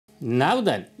Now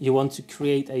then, you want to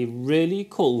create a really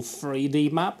cool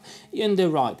 3D map? You're in the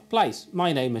right place.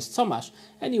 My name is Tomasz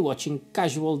and you're watching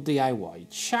Casual DIY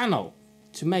channel.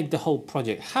 To make the whole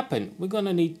project happen, we're going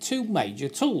to need two major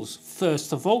tools.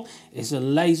 First of all is a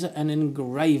laser and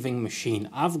engraving machine.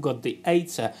 I've got the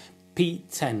Atezr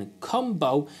P10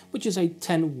 Combo, which is a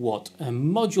 10-watt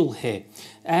module here.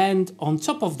 And on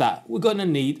top of that, we're going to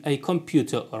need a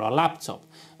computer or a laptop.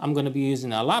 I'm going to be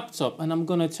using a laptop and I'm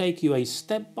going to take you a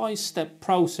step-by-step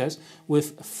process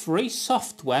with free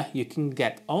software you can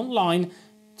get online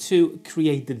to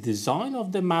create the design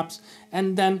of the maps,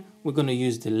 and then we're going to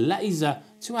use the laser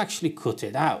to actually cut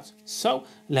it out. So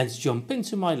let's jump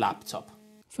into my laptop.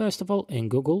 First of all, in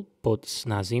Google, put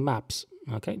Snazzy Maps.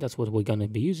 Okay, that's what we're going to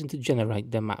be using to generate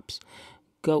the maps.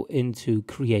 Go into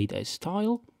create a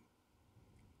style.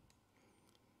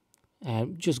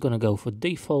 I'm just going to go for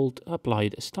default, apply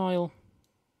the style.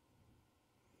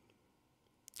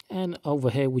 And over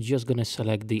here, we're just going to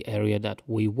select the area that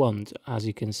we want. As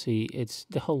you can see, it's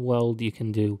the whole world. You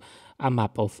can do a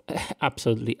map of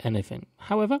absolutely anything.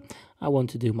 However, I want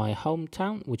to do my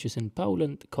hometown, which is in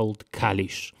Poland, called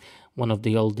Kalisz, one of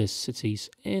the oldest cities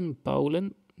in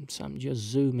Poland. So I'm just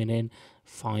zooming in,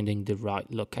 finding the right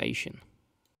location.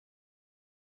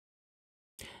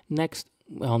 Next,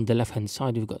 on the left hand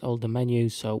side, we've got all the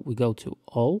menus. So we go to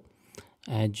all,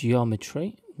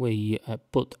 geometry, we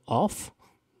put off,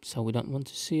 so we don't want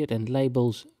to see it, and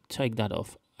labels, take that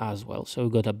off as well. So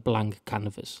we've got a blank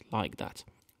canvas like that.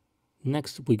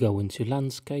 Next, we go into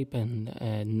landscape and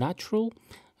natural,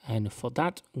 and for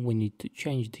that we need to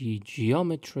change the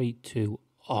geometry to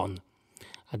on.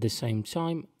 At the same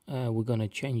time, we're going to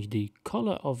change the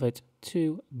color of it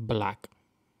to black.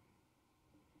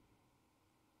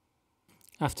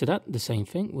 After that, the same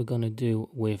thing we're going to do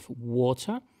with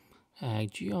water,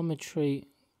 geometry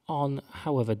on.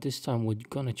 However, this time we're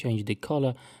going to change the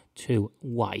color to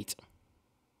white.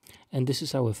 And this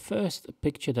is our first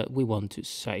picture that we want to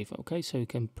save. Okay, so you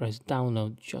can press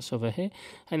download just over here,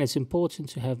 and it's important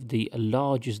to have the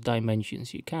largest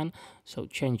dimensions you can. So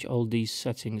change all these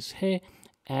settings here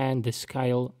and the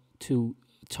scale to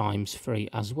 ×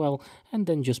 as well, and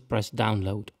then just press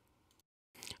download.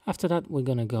 After that, we're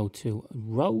going to go to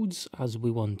roads, as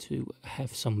we want to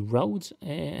have some roads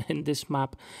in this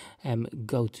map.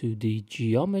 Go to the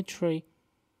geometry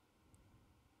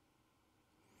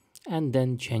and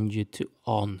then change it to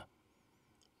on,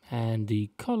 and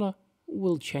the color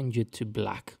will change it to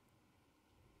black.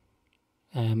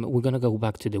 We're going to go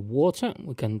back to the water.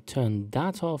 We can turn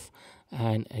that off,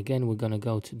 and again we're going to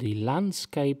go to the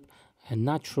landscape and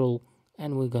natural,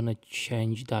 and we're going to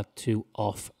change that to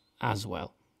off as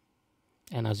well.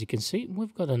 And as you can see,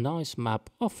 we've got a nice map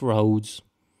of roads.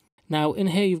 Now in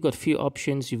here you've got a few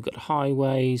options. You've got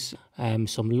highways,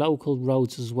 some local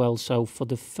roads as well. So for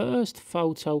the first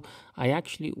photo, I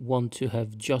actually want to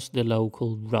have just the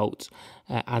local roads,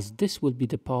 as this will be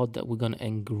the part that we're going to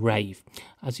engrave.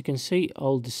 As you can see,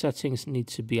 all the settings need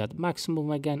to be at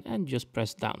maximum again, and just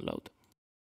press download.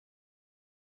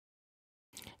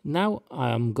 Now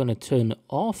I'm going to turn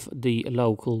off the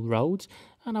local roads,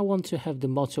 and I want to have the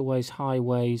motorways,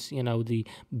 highways, you know, the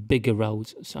bigger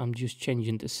roads. So I'm just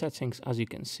changing the settings, as you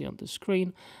can see on the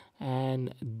screen,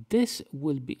 and this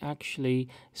will be actually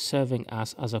serving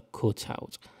us as a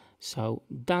cutout. So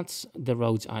that's the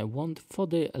roads I want for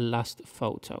the last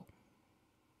photo.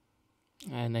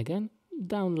 And again,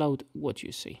 download what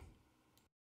you see.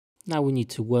 Now we need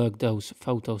to work those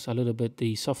photos a little bit.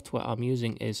 The software I'm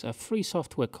using is a free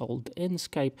software called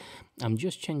Inkscape. I'm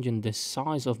just changing the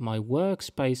size of my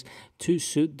workspace to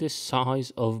suit the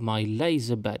size of my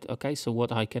laser bed. Okay, so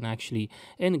what I can actually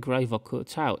engrave or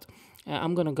cut out.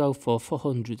 I'm going to go for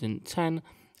 410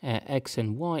 X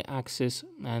and Y axis,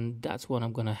 and that's what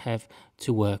I'm going to have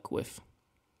to work with.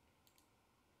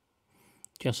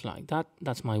 Just like that,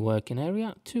 that's my working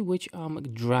area, to which I'm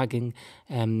dragging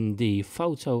the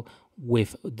photo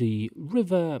with the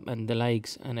river and the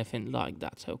lakes and everything like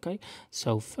that. Okay,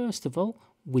 so first of all,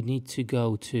 we need to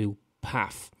go to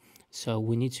path. So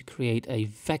we need to create a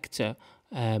vector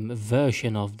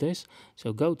version of this.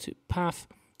 So go to path,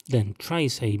 then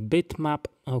trace a bitmap.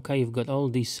 Okay, you've got all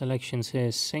these selections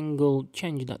here. Single,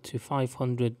 change that to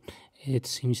 500. It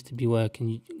seems to be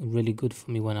working really good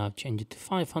for me when I've changed it to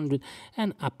 500,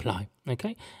 and apply.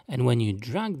 Okay, and when you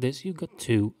drag this, you've got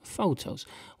two photos.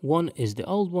 One is the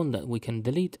old one that we can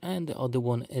delete, and the other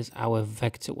one is our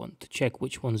vector one. To check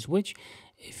which one's which,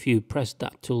 if you press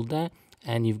that tool there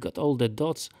and you've got all the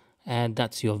dots, and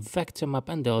that's your vector map,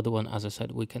 and the other one, as I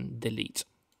said, we can delete.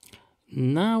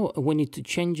 Now we need to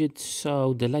change it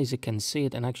so the laser can see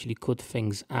it and actually cut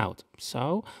things out.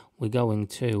 So we're going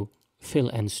to fill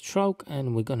and stroke,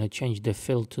 and we're going to change the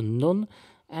fill to none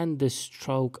and the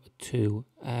stroke to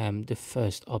the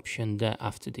first option there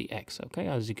after the X. Okay,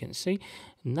 as you can see,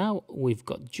 now we've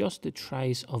got just the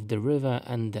trace of the river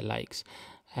and the lakes.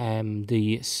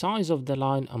 The size of the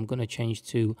line I'm going to change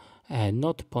to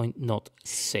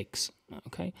 0.06.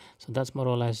 Okay, so that's more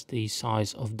or less the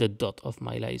size of the dot of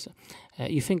my laser.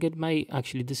 You think it may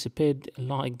actually disappear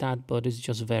like that, but it's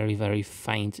just very, very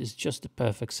faint. It's just the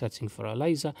perfect setting for a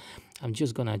laser. I'm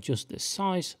just going to adjust the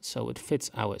size so it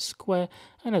fits our square,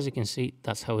 and as you can see,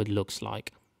 that's how it looks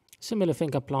like. Similar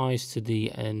thing applies to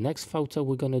the next photo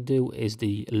we're going to do is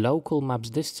the local maps.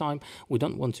 This time we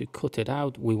don't want to cut it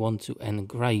out, we want to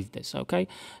engrave this. Okay,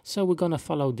 so we're going to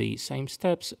follow the same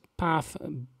steps: path,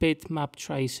 bitmap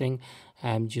tracing,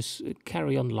 and just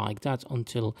carry on like that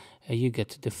until you get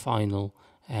to the final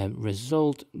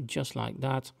result, just like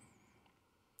that.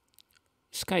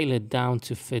 Scale it down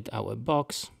to fit our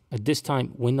box. At this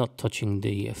time, we're not touching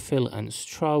the fill and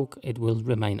stroke. It will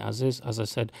remain as is. As I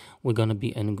said, we're going to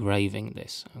be engraving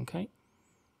this. Okay.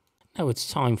 Now it's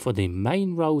time for the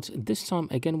main roads. This time,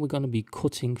 again, we're going to be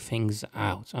cutting things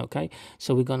out. Okay.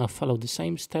 So we're going to follow the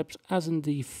same steps as in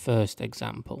the first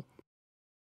example.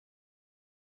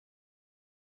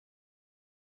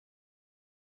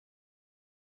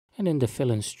 And in the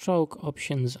fill and stroke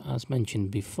options, as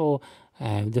mentioned before,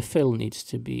 the fill needs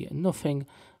to be nothing,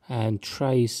 and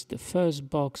trace the first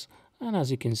box, and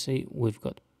as you can see, we've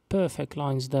got perfect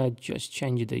lines there. Just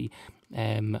change the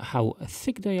how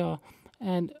thick they are,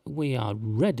 and we are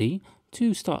ready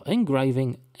to start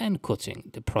engraving and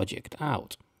cutting the project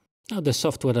out. Now the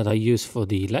software that I use for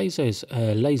the laser is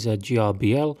Laser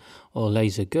GRBL or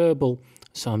Laser Gerbil.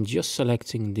 So I'm just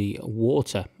selecting the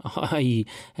water, i.e.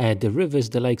 the rivers,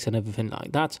 the lakes and everything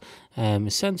like that.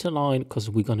 Center line, because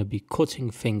we're going to be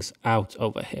cutting things out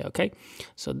over here, okay?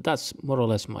 So that's more or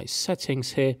less my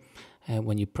settings here.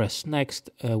 When you press next,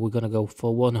 we're going to go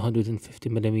for 150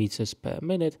 millimeters per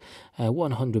minute,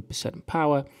 100%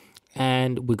 power,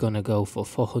 and we're going to go for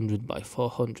 400 by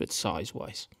 400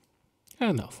 size-wise.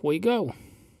 And off we go.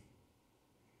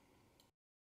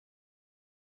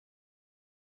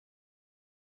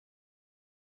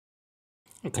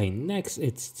 Okay, next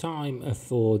it's time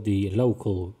for the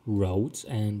local roads,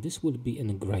 and this will be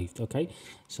engraved. Okay,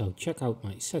 so check out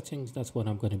my settings. That's what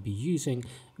I'm going to be using,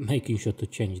 making sure to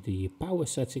change the power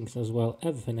settings as well.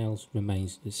 Everything else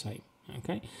remains the same.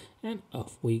 Okay, and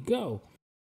off we go.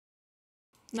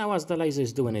 Now, as the laser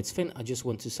is doing its thing, I just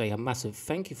want to say a massive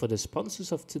thank you for the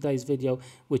sponsors of today's video,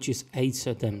 which is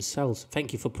Atezr themselves.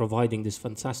 Thank you for providing this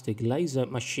fantastic laser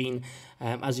machine.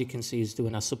 As you can see, it's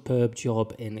doing a superb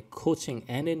job in cutting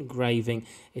and engraving.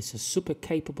 It's a super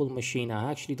capable machine. I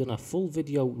actually done a full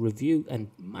video review and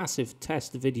massive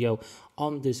test video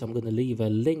on this. I'm going to leave a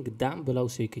link down below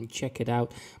so you can check it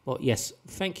out. But yes,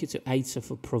 thank you to Atezr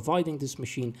for providing this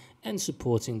machine and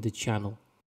supporting the channel.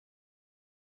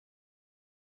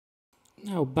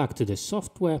 Now back to the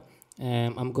software.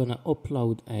 I'm going to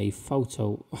upload a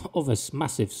photo of a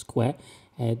massive square.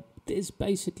 This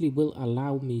basically will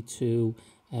allow me to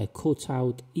cut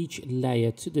out each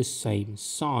layer to the same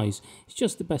size. It's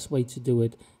just the best way to do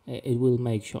it. It will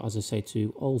make sure, as I say,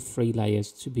 to all three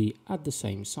layers to be at the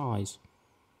same size.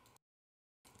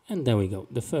 And there we go,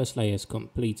 the first layer is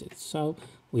completed. So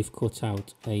we've cut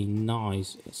out a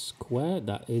nice square.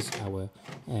 That is our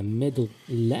middle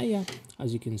layer.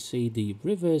 As you can see, the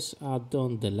rivers are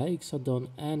done, the lakes are done,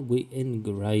 and we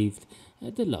engraved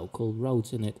the local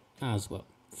roads in it as well.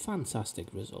 Fantastic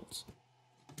results.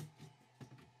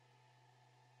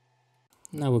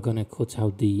 Now we're going to cut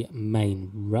out the main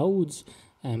roads.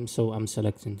 So I'm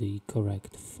selecting the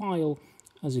correct file.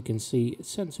 As you can see,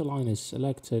 center line is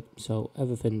selected, so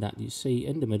everything that you see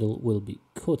in the middle will be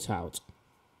cut out.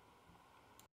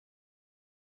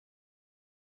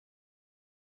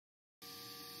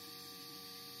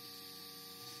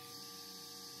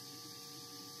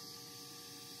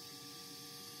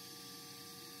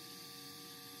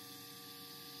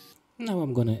 Now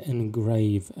I'm going to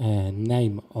engrave a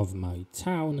name of my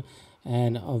town,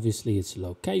 and obviously its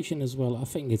location as well. I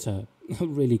think it's a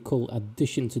really cool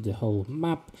addition to the whole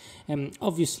map. And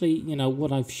obviously, you know,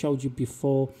 what I've showed you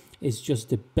before is just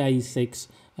the basics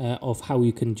of how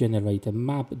you can generate a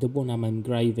map. The one I'm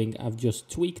engraving, I've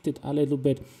just tweaked it a little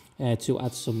bit to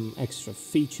add some extra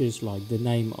features like the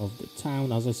name of the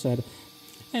town, as I said,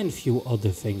 and a few other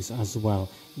things as well,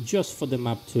 just for the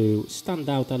map to stand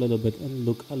out a little bit and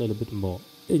look a little bit more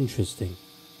interesting.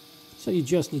 So you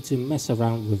just need to mess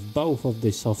around with both of the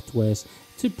softwares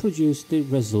to produce the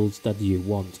results that you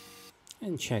want.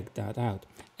 And check that out.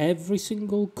 every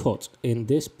single cut in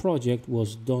this project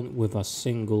was done with a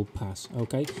single pass.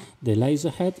 Okay, the laser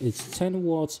head is 10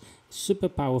 watts, super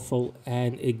powerful,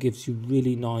 and it gives you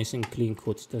really nice and clean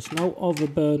cuts. There's no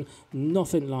overburn,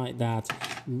 nothing like that.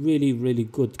 Really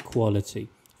good quality.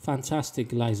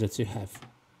 Fantastic laser to have.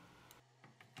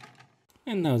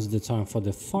 And now's the time for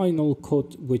the final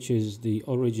cut, which is the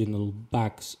original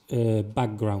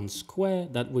background square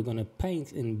that we're going to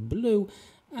paint in blue,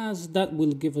 as that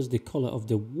will give us the color of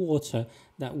the water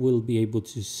that we'll be able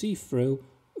to see through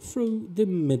the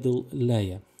middle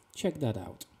layer. Check that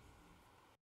out.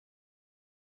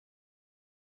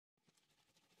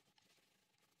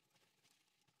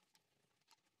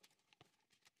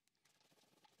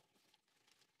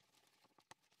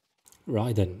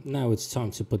 Right then, now it's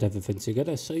time to put everything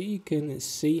together so you can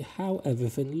see how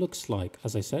everything looks like.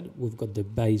 As I said, we've got the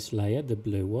base layer, the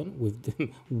blue one with the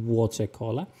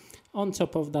watercolor. On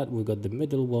top of that, we've got the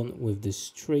middle one with the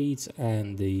streets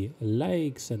and the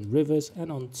lakes and rivers.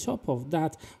 And on top of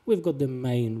that, we've got the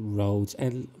main roads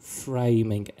and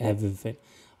framing everything.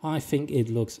 I think it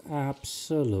looks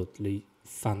absolutely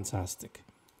fantastic.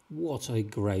 What a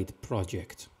great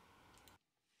project.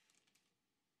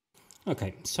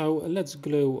 Okay, so let's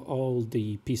glue all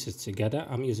the pieces together.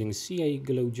 I'm using CA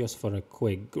glue just for a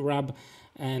quick grab,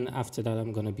 and after that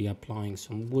I'm going to be applying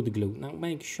some wood glue. Now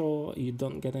make sure you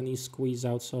don't get any squeeze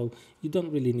out, so you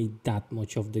don't really need that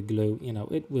much of the glue. You know,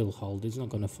 it will hold, it's not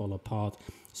going to fall apart.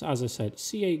 So as I said,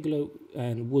 CA glue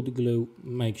and wood glue,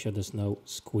 make sure there's no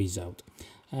squeeze out.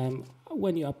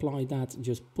 When you apply that,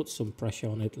 just put some pressure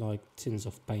on it, like tins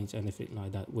of paint, anything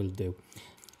like that will do.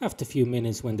 After a few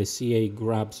minutes, when the CA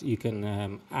grabs, you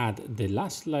can add the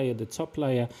last layer, the top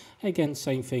layer. Again,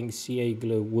 same thing, CA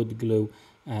glue, wood glue,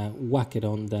 whack it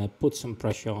on there, put some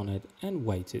pressure on it and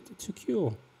wait it to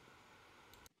cure.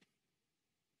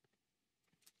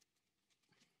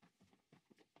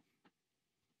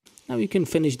 Now you can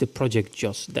finish the project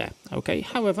just there, okay?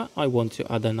 However, I want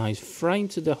to add a nice frame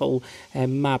to the whole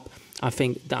map. I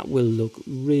think that will look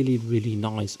really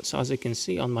nice. So as you can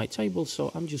see on my table,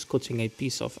 so I'm just cutting a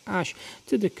piece of ash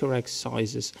to the correct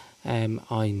sizes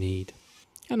I need.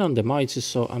 And on the mitre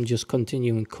saw, I'm just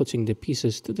continuing cutting the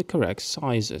pieces to the correct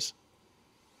sizes.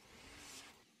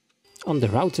 On the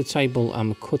router table,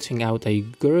 I'm cutting out a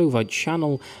groover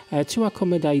channel to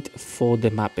accommodate for the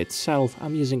map itself.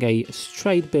 I'm using a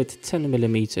straight bit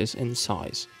 10mm in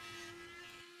size.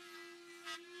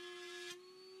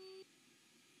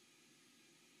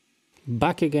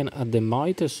 Back again at the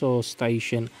mitre saw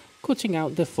station, cutting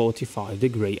out the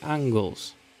 45-degree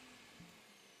angles.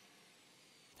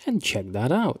 And check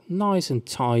that out, nice and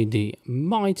tidy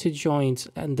mitre joints,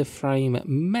 and the frame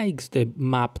makes the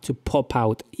map to pop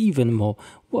out even more.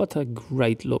 What a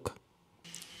great look.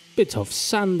 Bit of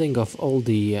sanding of all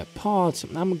the parts.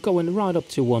 I'm going right up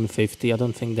to 150, I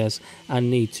don't think there's a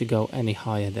need to go any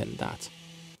higher than that.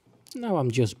 Now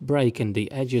I'm just breaking the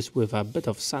edges with a bit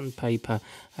of sandpaper.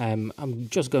 I'm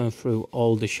just going through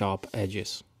all the sharp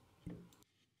edges.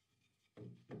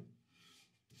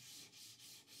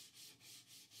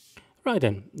 Right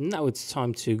then, now it's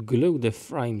time to glue the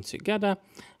frame together.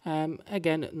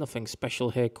 Again, nothing special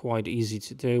here, quite easy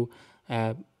to do.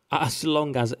 As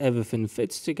long as everything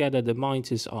fits together, the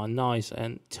miters are nice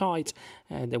and tight,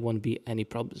 there won't be any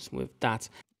problems with that.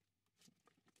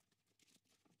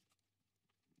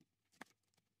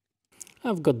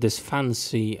 I've got this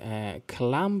fancy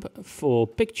clamp for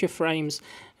picture frames,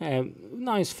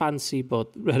 nice fancy but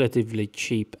relatively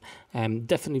cheap.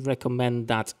 Definitely recommend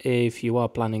that if you are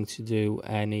planning to do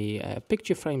any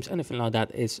picture frames, anything like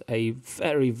that. It's a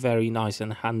very nice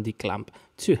and handy clamp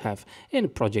to have in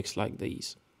projects like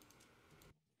these.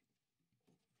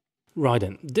 Right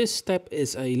then, this step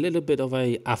is a little bit of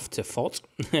a afterthought.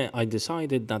 I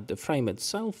decided that the frame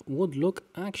itself would look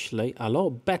actually a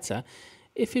lot better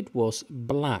if it was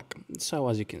black. So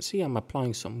as you can see, I'm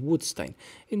applying some wood stain.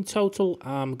 In total,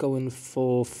 I'm going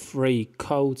for 3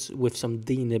 coats with some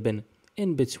denibbing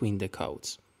in between the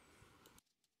coats.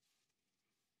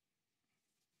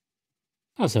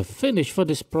 As a finish for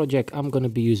this project, I'm going to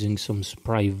be using some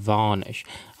spray varnish.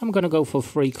 I'm going to go for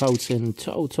 3 coats in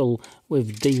total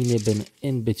with denibbing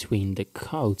in between the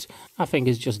coats. I think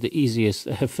it's just the easiest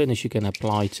finish you can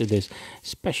apply to this,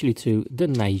 especially to the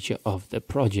nature of the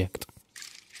project.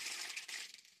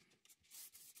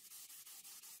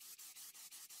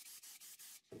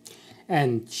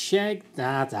 And check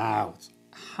that out.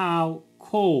 How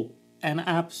cool and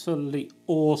absolutely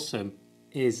awesome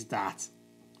is that?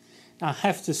 I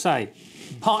have to say,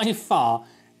 by far,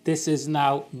 this is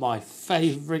now my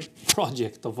favorite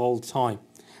project of all time.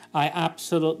 I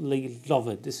absolutely love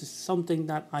it. This is something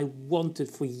that I wanted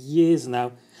for years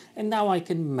now, and now I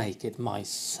can make it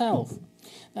myself.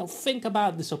 Now think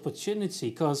about this opportunity,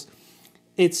 because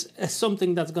it's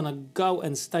something that's going to go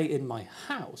and stay in my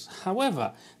house.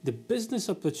 However, the business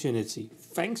opportunity,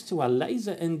 thanks to a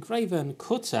laser engraver and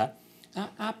cutter, are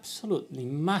absolutely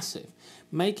massive.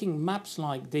 Making maps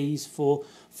like these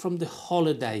from the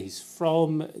holidays,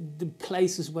 from the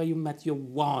places where you met your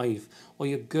wife or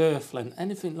your girlfriend,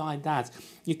 anything like that.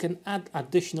 You can add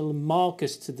additional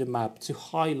markers to the map to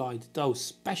highlight those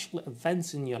special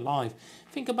events in your life.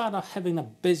 Think about having a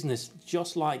business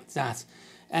just like that,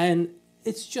 and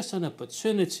it's just an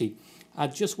opportunity. I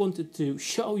just wanted to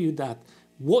show you that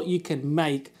what you can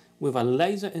make with a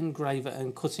laser engraver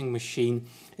and cutting machine.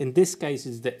 In this case,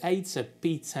 it's the Atezr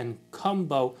P10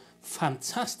 Combo.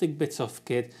 Fantastic bit of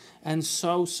kit, and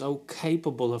so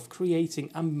capable of creating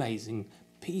amazing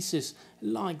pieces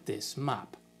like this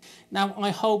map. Now, I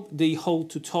hope the whole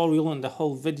tutorial and the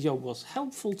whole video was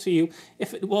helpful to you.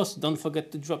 If it was, don't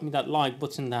forget to drop me that like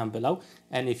button down below.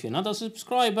 And if you're not a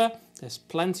subscriber, there's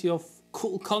plenty of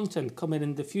cool content coming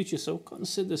in the future, so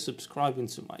consider subscribing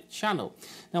to my channel.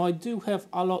 Now, I do have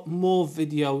a lot more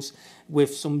videos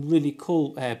with some really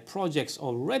cool projects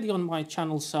already on my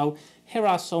channel, so here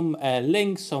are some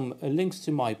links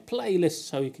to my playlist,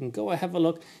 so you can go and have a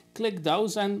look, click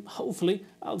those, and hopefully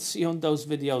I'll see you on those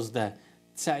videos there.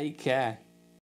 Take care.